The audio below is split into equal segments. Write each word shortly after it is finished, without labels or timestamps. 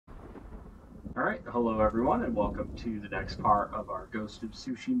Alright, hello everyone, and welcome to the next part of our Ghost of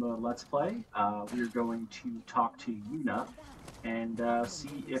Tsushima Let's Play. We're going to talk to Yuna and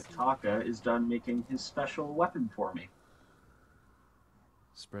see if Taka is done making his special weapon for me.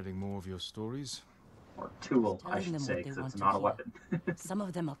 Spreading more of your stories? Or tool, I Telling should them say, what they because want it's to not a hear. weapon. Some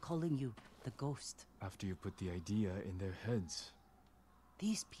of them are calling you the Ghost. After you put the idea in their heads,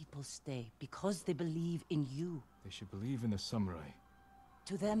 These people stay because they believe in you. they should believe in the samurai.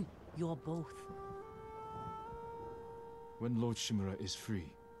 To them, you're both. When Lord Shimura is free,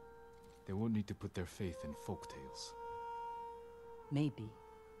 they won't need to put their faith in folktales. Maybe.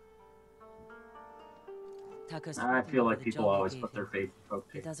 Taka's I fighting feel over like the people job you always gave put their him. faith in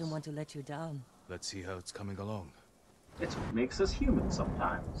He doesn't folktales. want to let you down. Let's see how it's coming along. It's what makes us human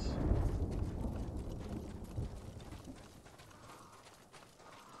sometimes.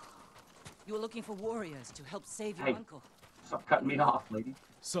 You were looking for warriors to help save your Hey. uncle. Stop cutting me off, lady.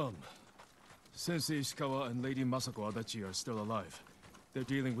 Some. Sensei Ishikawa and Lady Masako Adachi are still alive. They're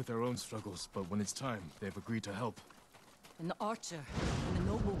dealing with their own struggles, but when it's time, they've agreed to help. An archer and a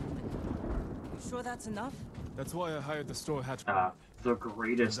noblewoman. You sure that's enough? That's why I hired the Strawhats. The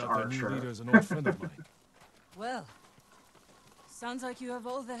greatest Turns out their new archer. leader is an old friend of mine. Well, sounds like you have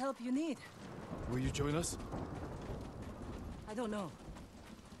all the help you need. Will you join us? I don't know.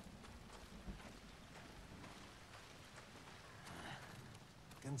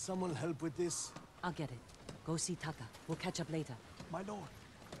 Can someone help with this? I'll get it. Go see Taka. We'll catch up later. My lord,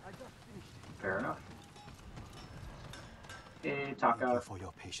 I just finished. Fair enough. Hey, Thank you Taka. for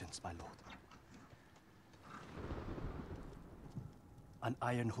your patience, my lord. An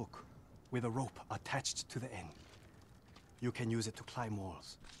iron hook with a rope attached to the end. You can use it to climb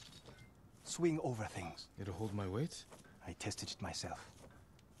walls. Swing over things. It'll hold my weight? I tested it myself.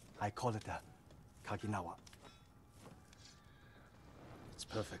 I call it a Kaginawa. It's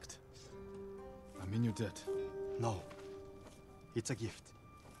perfect. I'm in your debt. No, it's a gift.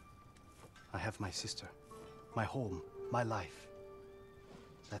 I have my sister, my home, my life.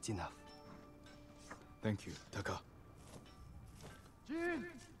 That's enough. Thank you, Taka. Jin!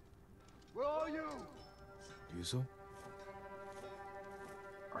 Where are you? Ryozu?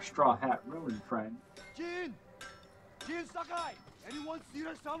 Our straw hat ruined friend. Jin! Jin Sakai! Anyone see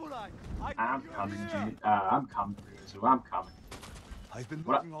the samurai? I'm coming, Jin. I'm coming, Ryozu. I'm coming. I've been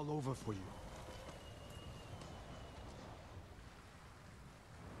What? looking all over for you.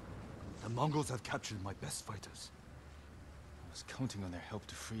 The Mongols have captured my best fighters. I was counting on their help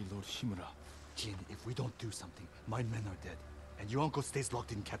to free Lord Shimura. Jin, if we don't do something, my men are dead, and your uncle stays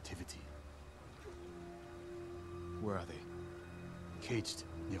locked in captivity. Where are they? Caged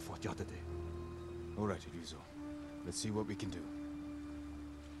near Fort Yatate. All right, Ryozu. Let's see what we can do.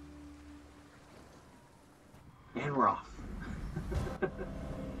 And we're off.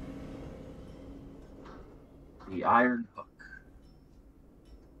 The iron hook.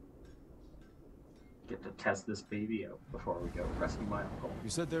 Get to test this baby out before we go rescue my uncle. You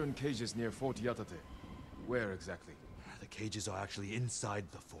said they're in cages near Fort Yatate. Where exactly? The cages are actually inside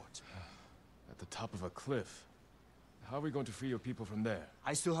the fort. At the top of a cliff. How are we going to free your people from there?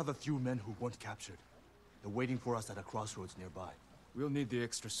 I still have a few men who weren't captured. They're waiting for us at a crossroads nearby. We'll need the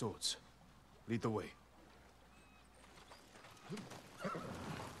extra swords. Lead the way.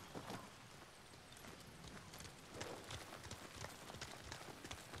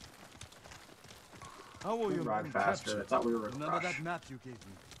 How will We your ride men faster. I captured? thought we were in a Remember rush. that map you gave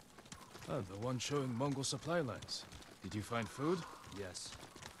me? Ah, the one showing Mongol supply lines. Did you find food? Yes.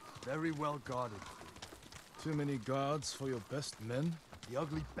 Very well guarded. Too many guards for your best men? The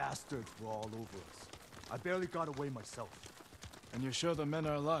ugly bastards were all over us. I barely got away myself. And you're sure the men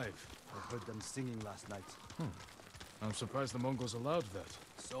are alive? I heard them singing last night. I'm surprised the Mongols allowed that.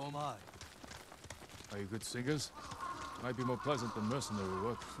 So am I. Are you good singers? Might be more pleasant than mercenary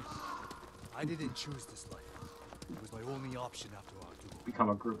work. I didn't choose this life. It was my only option after our duel. Become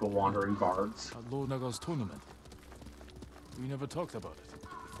a group of wandering bards. At Lord Naga's tournament. We never talked about it.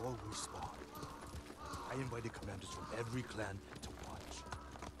 Before we sparred, I invited commanders from every clan to watch.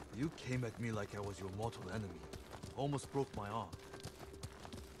 You came at me like I was your mortal enemy. Almost broke my arm.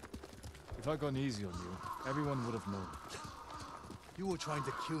 If I'd gone easy on you, everyone would have known. You were trying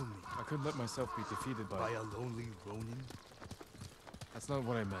to kill me I couldn't let myself be defeated by by... a lonely Ronin. That's not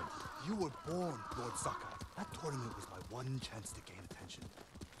what I meant. You were born, Lord Sakai. That tournament was my one chance to gain attention.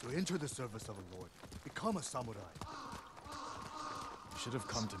 To enter the service of a lord. Become a samurai. You should have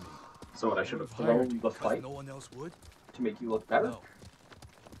come to me. So what, I should have Would've hired thrown you the Because fight no one else would? to make you look better? No.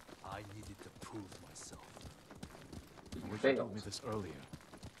 I needed to prove myself. You I wish you told me failed. this earlier.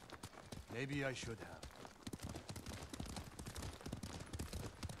 Maybe I should have.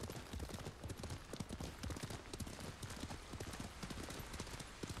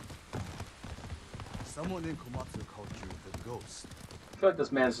 Someone in Komatsu called you the ghost. I feel like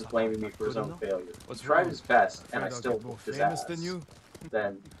this man's just blaming me for his own failure. He What's tried wrong? his best, and Afraid I I'll still get more whooped his famous ass. than you?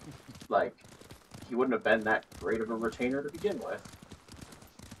 Then, like, he wouldn't have been that great of a retainer to begin with.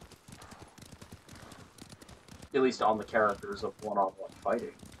 At least on the characters of one-on-one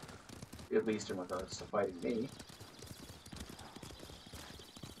fighting. At least in regards to fighting me.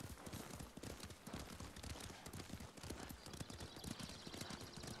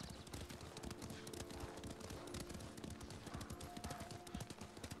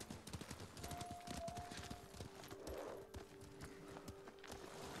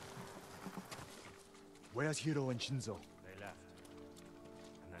 Where's Hiro and Shinzo? They left.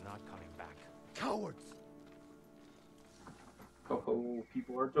 And they're not coming back. Cowards! Oh,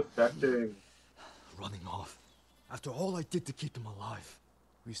 people are defecting. Running off. After all I did to keep them alive.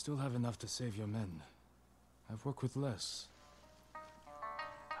 We still have enough to save your men. I've worked with less.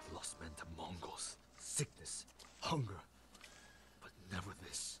 I've lost men to Mongols, sickness, hunger. But never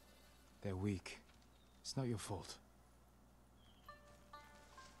this. They're weak. It's not your fault.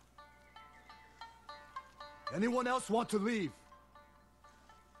 Anyone else want to leave?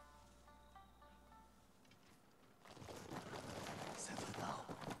 Settle down.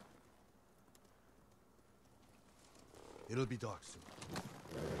 It'll be dark soon.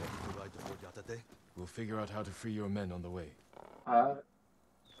 Ready to ride toward Yatate? We'll figure out how to free your men on the way.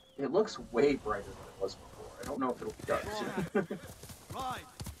 It looks way brighter than it was before. I don't know if it'll be dark soon. Ride!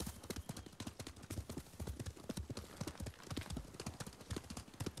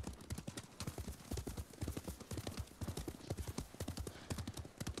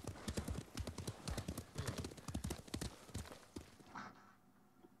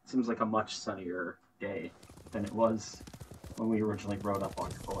 Seems like a much sunnier day than it was when we originally rode up on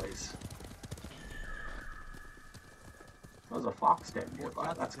your boys. There's a fox den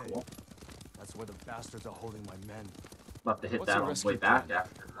nearby. That's cool. That's where the bastards are holding my men. We'll have to hit What's that the on the rescue way back plan?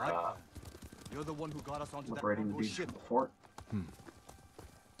 after You're the one who got us onto that liberating the Mongol dudes ship. from the fort.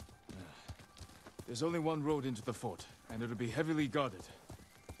 There's only one road into the fort, and it'll be heavily guarded.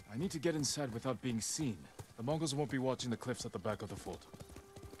 I need to get inside without being seen. The Mongols won't be watching the cliffs at the back of the fort.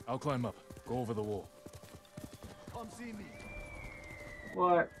 I'll climb up, go over the wall. Come see me.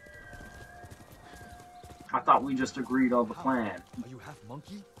 What? I thought we just agreed on the plan. Are you half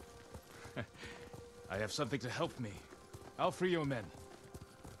monkey? I have something to help me. I'll free your men.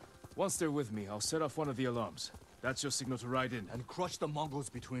 Once they're with me, I'll set off one of the alarms. That's your signal to ride in. And crush the Mongols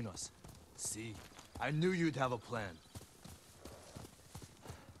between us. See? I knew you'd have a plan.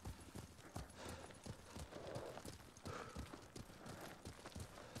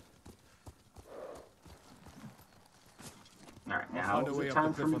 Alright, I'll now find a is way it up time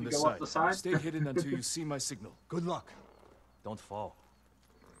the for cliff me on to this go up the side? Stay hidden until you see my signal. Good luck. Don't fall.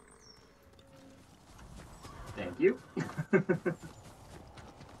 Thank you.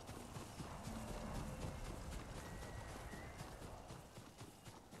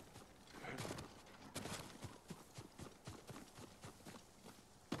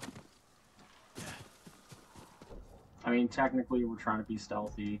 I mean, technically, we're trying to be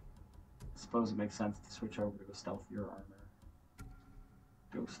stealthy. I suppose it makes sense to switch over to a stealthier armor.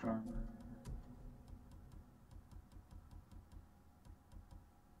 Ghost armor.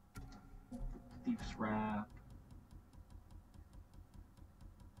 Thief's wrap.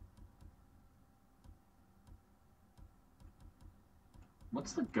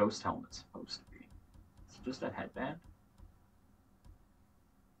 What's the ghost helmet supposed to be? Is it just a headband?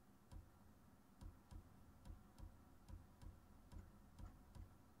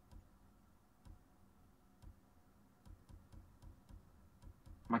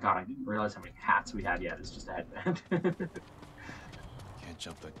 Oh my god, I didn't realize how many hats we had yet. It's just a headband. Can't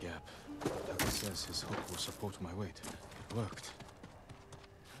jump that gap. Taka says his hook will support my weight. It worked.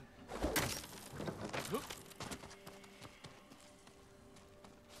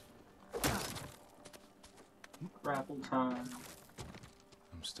 Grapple time.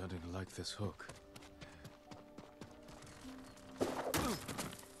 I'm starting to like this hook.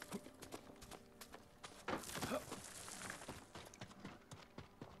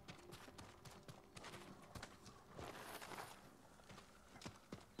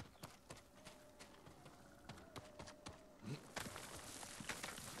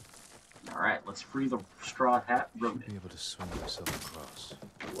 Alright, let's free the straw hat Should rodent. be able to swing myself across.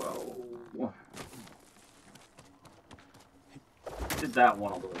 Whoa. Did that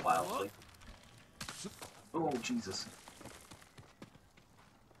one a little wildly. Oh, Jesus.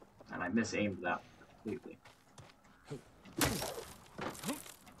 And I misaimed that completely.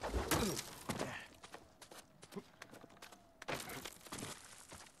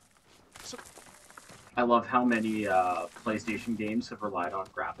 I love how many PlayStation games have relied on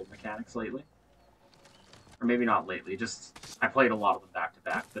grapple mechanics lately. Or maybe not lately, just I played a lot of them back to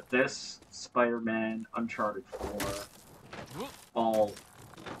back. But this, Spider-Man, Uncharted 4, all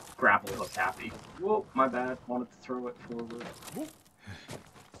grapple hook happy. Whoa, my bad. Wanted to throw it forward.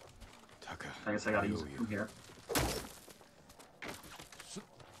 Taka, I guess I gotta use it from here.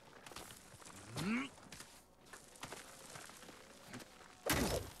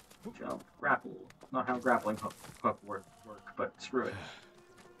 Jump, grapple. Not how grappling hook work, but screw it.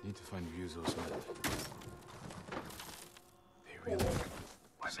 Need to find Ryozu's men. They really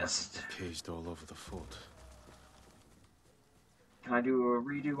I missed. caged all over the fort. Can I do a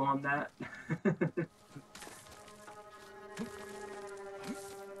redo on that?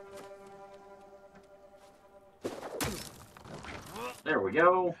 There we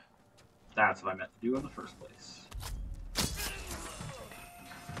go. That's what I meant to do in the first place.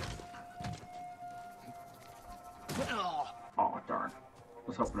 Oh, darn. I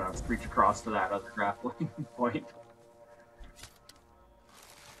was hoping I would reach across to that other grappling point.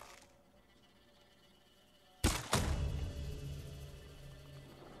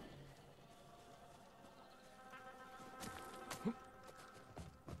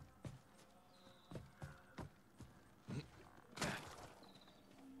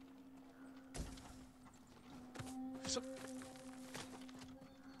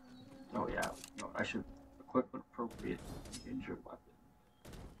 Oh yeah, no, I should equip an appropriate injured weapon.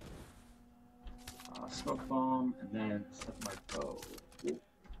 Smoke bomb, and then set my bow. Ooh.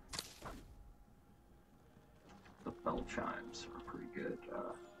 The bell chimes are pretty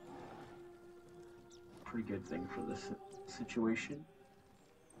good thing for this situation.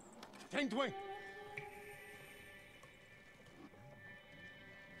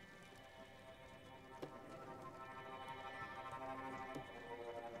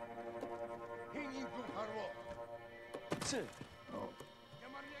 Oh.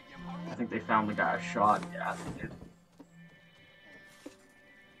 I think they found the guy I shot. Yeah, they did.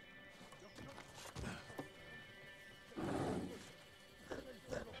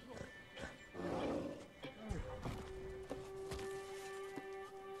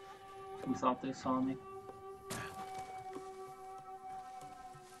 Who thought they saw me?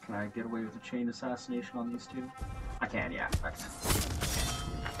 Can I get away with a chain assassination on these two? I can, yeah. Nice.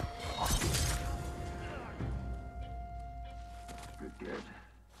 Awesome. Good.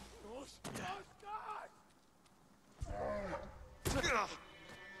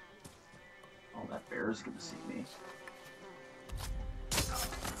 Oh, that bear's gonna see me.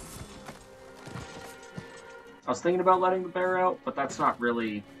 I was thinking about letting the bear out, but that's not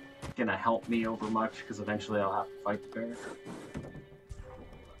really gonna help me over much, because eventually I'll have to fight the bear.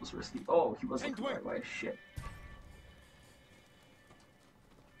 That was risky. Oh, he wasn't the right way. Shit.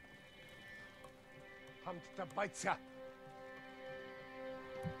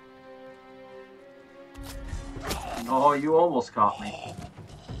 Oh, you almost caught me.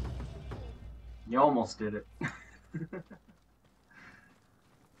 You almost did it.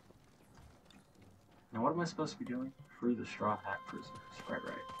 Now what am I supposed to be doing? Free the Strawhat prisoners. Right.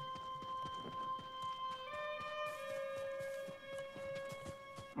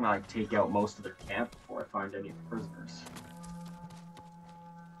 I'm gonna like take out most of their camp before I find any prisoners.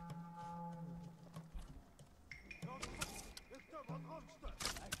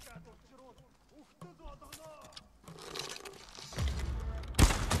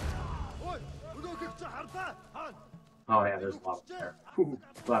 Oh yeah, there's a lot there. Whew,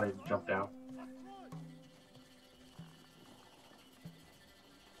 glad I didn't jump down.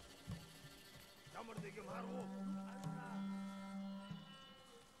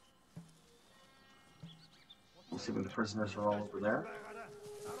 We'll see when the prisoners are all over there.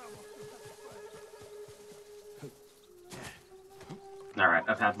 Alright,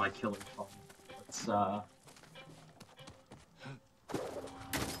 I've had my killing fun. Let's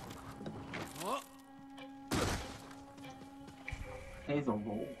Hey, the roll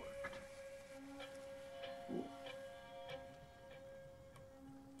worked. Cool.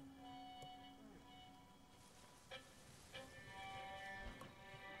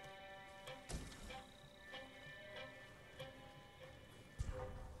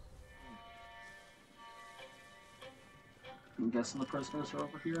 I'm guessing the prisoners are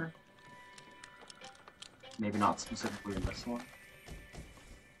over here. Maybe not specifically in this one.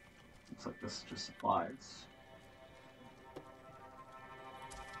 Looks like this is just supplies.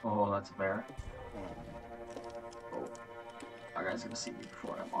 Oh, that's a bear. Oh, that guy's gonna see me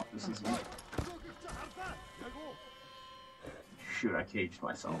before I unlock this, isn't he? Shoot, I caged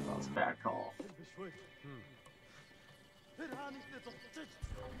myself. That was a bad call.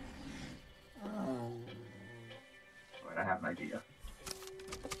 Wait, I have an idea.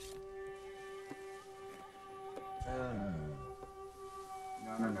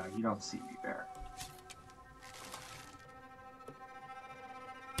 No, you don't see me, bear.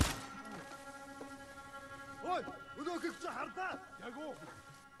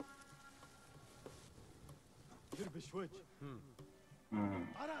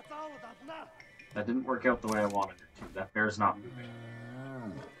 That didn't work out the way I wanted it to. That bear's not moving.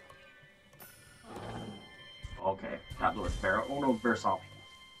 Okay, that was bear. Oh no, bear saw me.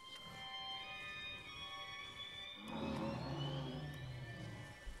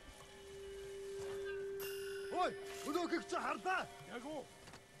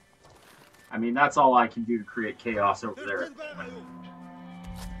 I mean, that's all I can do to create chaos over there.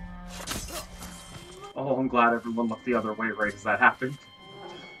 Oh, I'm glad everyone looked the other way right as that happened.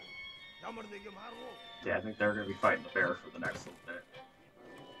 Yeah, I think they're going to be fighting the bear for the next little bit.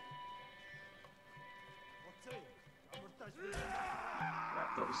 Grab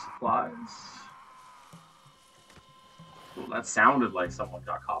those supplies. Ooh, that sounded like someone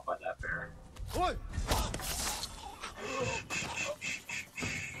got caught by that bear.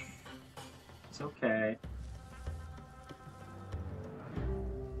 It's okay.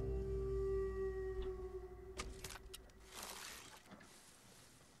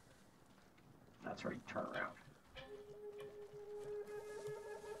 That's right, turn around.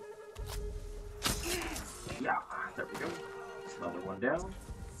 Yeah, there we go. There's another one down.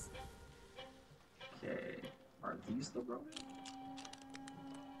 Okay, are these the road?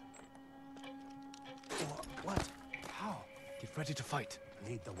 What? How? Get ready to fight.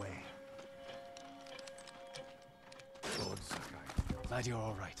 Lead the way. Lord Sakai. Glad you're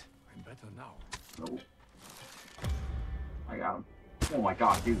all right. I'm better now. No. I got him. Oh my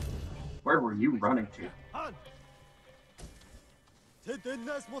god, dude. Where were you running to? Oh,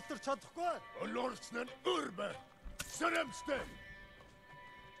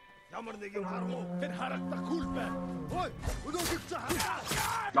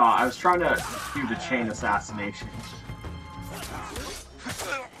 I was trying to do the chain assassination.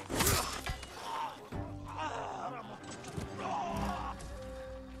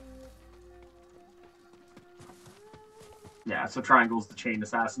 Yeah, so triangle's the chain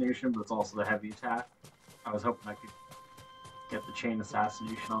assassination, but it's also the heavy attack. I was hoping I could get the chain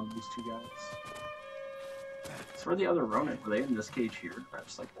assassination on these two guys. So where are the other Ronin? Were they in this cage here? Did I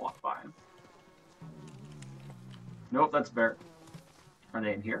just like walk by him? Nope, that's bear. Are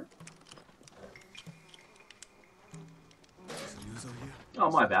they in here?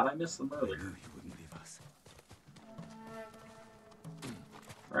 Oh, my bad. I missed them earlier.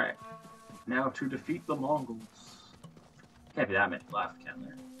 Right. Now to defeat the Mongols. Can't be that many left, can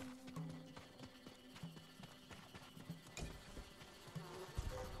there?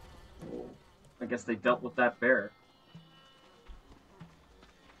 Oh, I guess they dealt with that bear.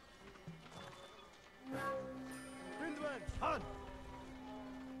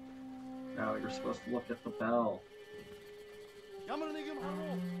 No, you're supposed to look at the bell.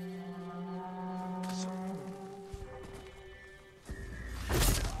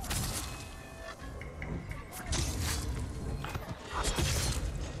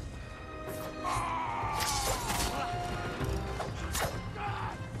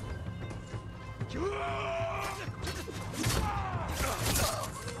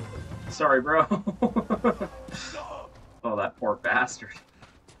 Sorry, bro. Oh, that poor bastard.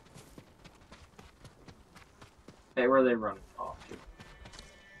 Hey, where are they running off to?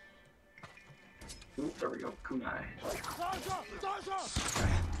 Ooh, there we go. Kunai.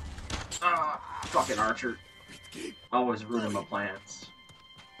 Ah, fucking archer. Always ruining my plans.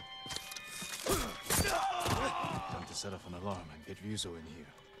 Time to set off an alarm and get Ryozu in here.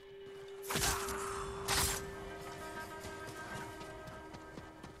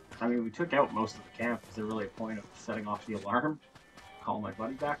 I mean, we took out most of the camp. Is there really a point of setting off the alarm? Call my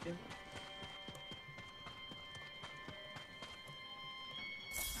buddy back in?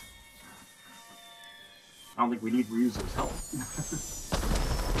 I don't think we need Ryuzu's help.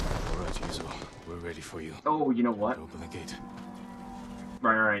 Alright, Ryozu. We're ready for you. Oh, you know what? Open the gate.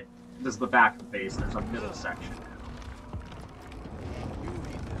 Right. This is the back of the base. There's a middle section.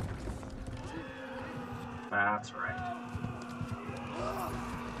 That's right.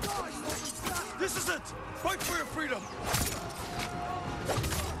 This is it! Fight for your freedom!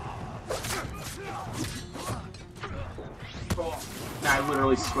 Oh, I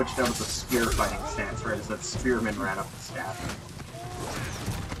literally switched out of the spear fighting stance right as that spearman ran up the staff.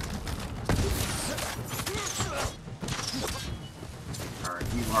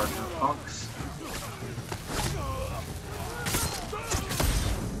 Alright, you larger punks.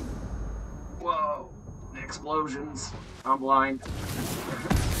 Explosions. I'm blind.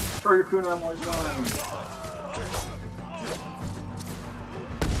 Throw your kunai, I'm always blind.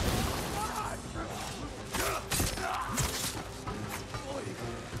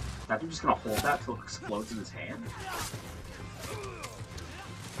 That dude just gonna hold that till it explodes in his hand?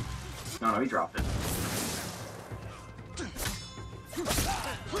 No, he dropped it.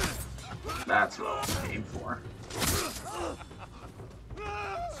 That's what I was aiming for.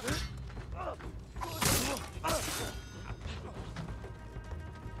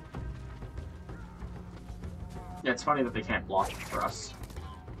 Yeah, it's funny that they can't block it for us.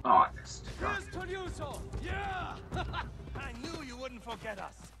 Oh, I missed. Here's Ryozu! Yeah! I knew you wouldn't forget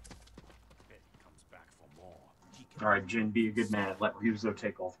us. He comes back for more. Alright, Jin, be a good man. Let Ryozu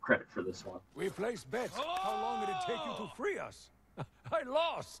take all the credit for this one. We placed bets. How long would it take you to free us? I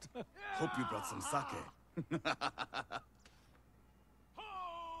lost. Hope you brought some sake.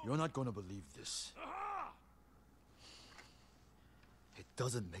 You're not gonna believe this. It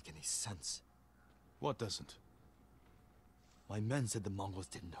doesn't make any sense. What doesn't? My men said the Mongols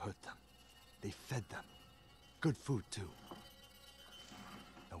didn't hurt them. They fed them. Good food, too.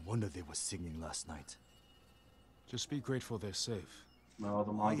 No wonder they were singing last night. Just be grateful they're safe. Well,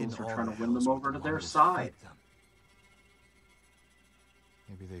 the Why in Mongols are all trying the to win hells them would over the to their Mongols side. fight them?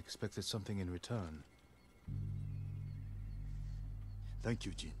 Maybe they expected something in return. Thank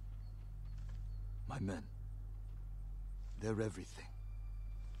you, Jin. My men. They're everything.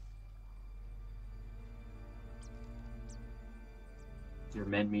 Your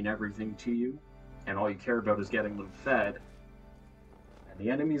men mean everything to you, and all you care about is getting them fed. And the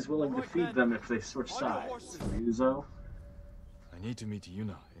enemy's willing to feed them if they switch sides. Ryozu? I need to meet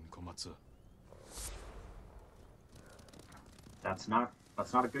Yuna in Komatsu. That's not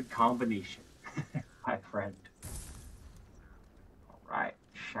a good combination, my friend. Alright,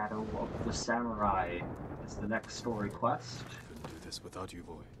 Shadow of the Samurai is the next story quest. Couldn't do this without you,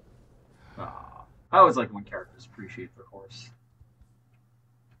 boy. I always like when characters appreciate their horse.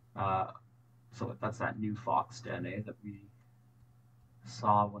 So that's that new fox den, that we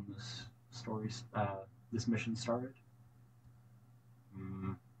saw when this story, this mission started.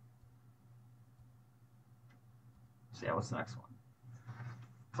 So yeah, what's the next one?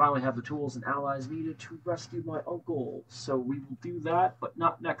 Finally have the tools and allies needed to rescue my uncle. So we will do that, but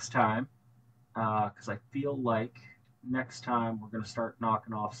not next time. Because I feel like next time we're going to start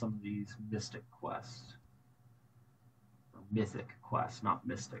knocking off some of these mystic quests. Or mythic quests, not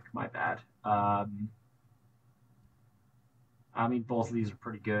mystic, my bad. I mean, both of these are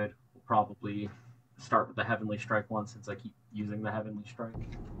pretty good. We'll probably start with the Heavenly Strike one since I keep using the Heavenly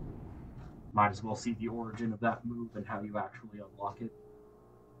Strike. Might as well see the origin of that move and how you actually unlock it.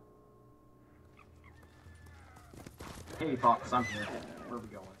 Hey, Fox, I'm here. Where are we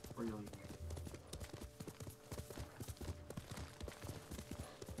going? Where are you leaving?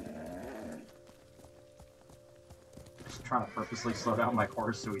 Just trying to purposely slow down my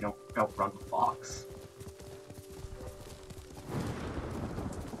horse so we don't outrun the fox.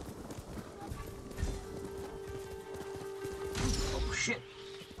 Oh, shit!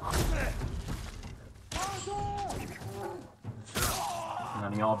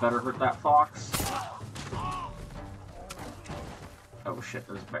 None of y'all better hurt that fox. Oh shit,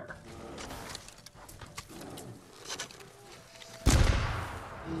 there's a bear.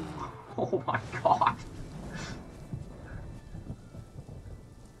 Oh my god.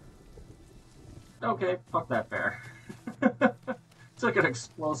 Okay, fuck that bear. Took an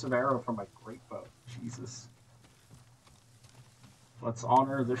explosive arrow from my great bow. Jesus. Let's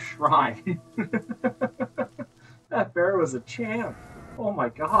honor the shrine. That bear was a champ. Oh my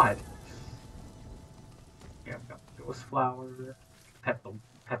god. Yeah, I've got the ghost flower. Pet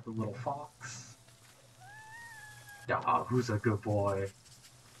the little fox. Ah, who's a good boy?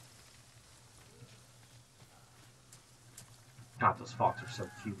 God, those foxes are so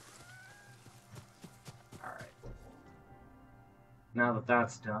cute. Alright. Now that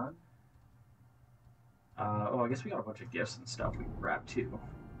that's done... oh, I guess we got a bunch of gifts and stuff we can grab too.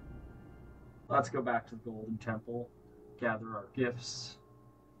 Let's go back to the Golden Temple, gather our gifts.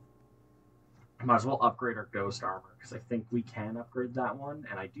 Might as well upgrade our ghost armor, because I think we can upgrade that one,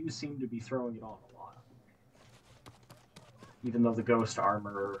 and I do seem to be throwing it on a lot. Even though the ghost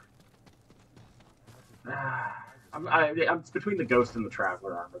armor... it's between the ghost and the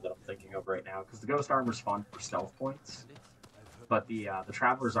traveler armor that I'm thinking of right now, because the ghost armor is fun for stealth points, but the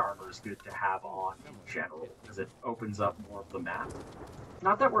traveler's armor is good to have on in general, because it opens up more of the map.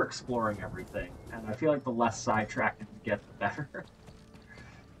 Not that we're exploring everything, and I feel like the less sidetracked we get, the better.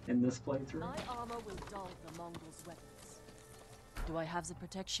 In this playthrough. My armor will dull the Mongols' weapons. Do I have the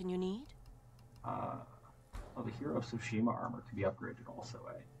protection you need? Oh, the Hero of Tsushima armor can be upgraded also,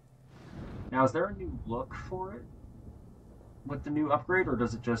 eh? Now, is there a new look for it with the new upgrade, or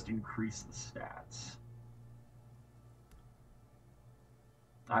does it just increase the stats?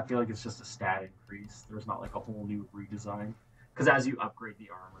 I feel like it's just a stat increase. There's not like a whole new redesign. Because as you upgrade the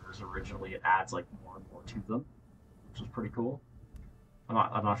armors, originally it adds like more and more to them, which is pretty cool.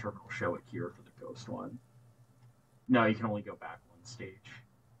 I'm not sure if it'll show it here for the Ghost one. No, you can only go back one stage.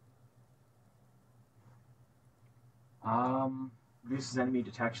 Reduces enemy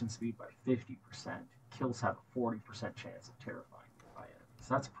detection speed by 50%. Kills have a 40% chance of terrifying nearby enemies.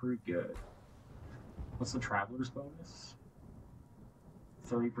 That's pretty good. What's the Traveler's bonus?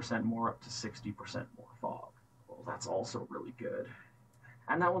 30% more up to 60% more fog. Well, that's also really good.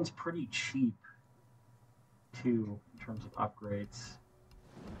 And that one's pretty cheap, too, in terms of upgrades.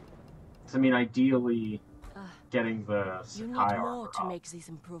 So, I mean, ideally, getting the Sakai You need armor more to up. make these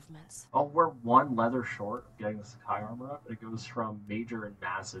improvements. Oh, we're one leather short of getting the Sakai armor up. It goes from major and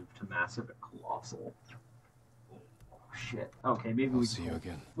massive to massive and colossal. Oh, shit. Okay, maybe I'll see you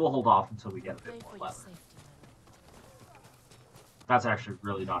again. We'll hold off until we get a Pray bit for more your leather. safety. That's actually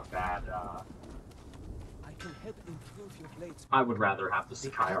really not bad. I can help improve your blades. I would rather have the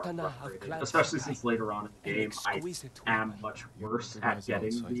Sakai armor katana have upgraded, clad especially Sakai, since later on in the an game I exquisite am weapon. much worse You at recognize it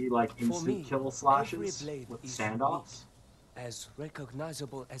getting outside. the like For instant me, kill slashes every blade with is standoffs. As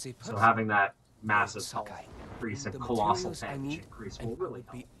recognizable as a person. So having that massive health Sakai. increase and The colossal materials I damage need, increase and will I really would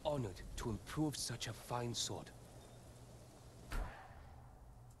help. be honored to improve such a fine sword.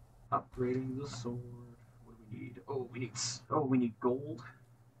 Upgrading the sword. What do we need? We need gold.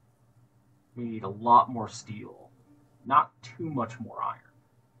 We need a lot more steel. Not too much more iron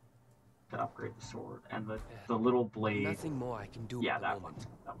to upgrade the sword. And the little blade. Nothing more I can do Yeah, at the that one. moment.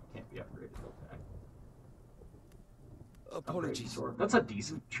 That one can't be upgraded. Okay. Apologies. Sword. That's a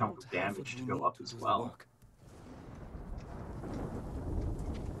decent chunk of Don't have damage what to we go need up to as do the well. work.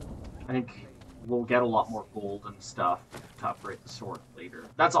 I think we'll get a lot more gold and stuff to upgrade the sword later.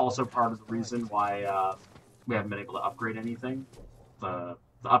 That's also part of the reason why we haven't been able to upgrade anything. The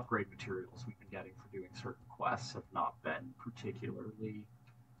upgrade materials we've been getting for doing certain quests have not been particularly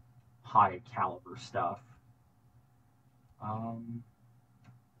high caliber stuff. So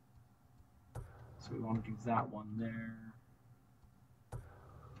we want to do that one there.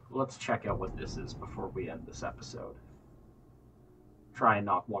 Let's check out what this is before we end this episode. Try and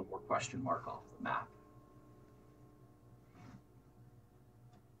knock one more question mark off the map.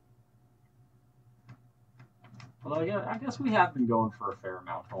 Although, yeah, I guess we have been going for a fair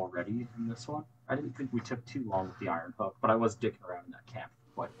amount already in this one. I didn't think we took too long with the Iron Hook, but I was dicking around in that camp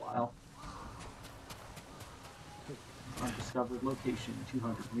for quite a while. Undiscovered location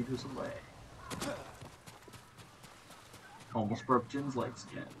 200 meters away. Almost broke Jin's legs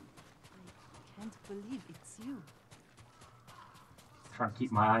again. I can't believe it's you. Trying to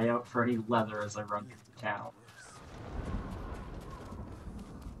keep my eye out for any leather as I run through the town.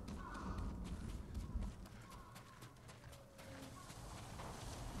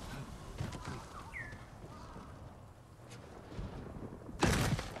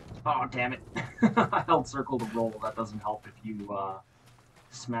 Oh, damn it. I held circle to roll. That doesn't help if you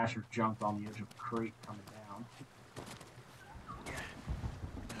smash your junk on the edge of a crate coming down.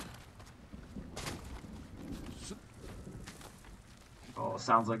 Oh,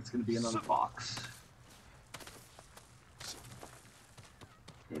 sounds like it's going to be another fox.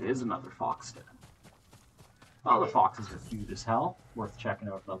 It is another fox den. Oh, the foxes are cute as hell. Worth checking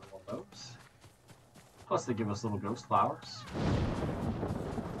out another one of those. Plus, they give us little ghost flowers.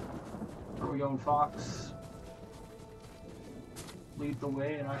 Where are we going, fox? Lead the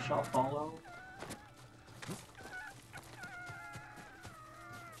way and I shall follow.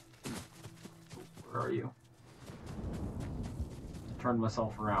 Where are you? Turned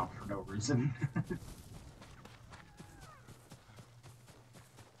myself around for no reason.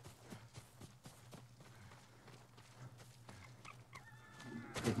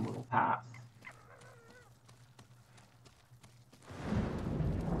 Take a little path.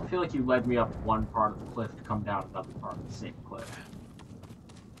 I feel like you led me up one part of the cliff to come down another part of the same cliff.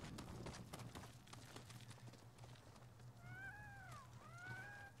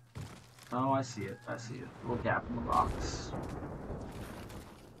 Oh, I see it. I see it. A little gap in the rocks.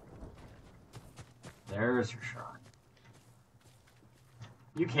 There's your shrine.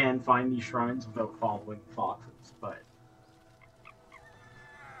 You can find these shrines without following the foxes, but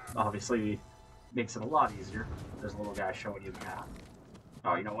obviously makes it a lot easier. There's a little guy showing you the path.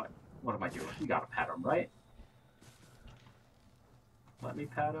 Oh, you know what? What am I doing? You gotta pet him, right? Let me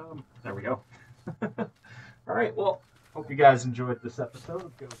pet him. There we go. Alright, well, hope you guys enjoyed this episode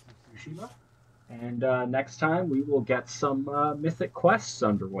of Ghost of Tsushima. And next time we will get some mythic quests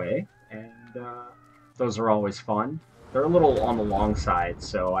underway, and those are always fun. They're a little on the long side,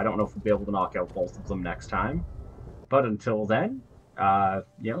 so I don't know if we'll be able to knock out both of them next time. But until then,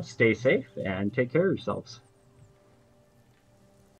 stay safe and take care of yourselves.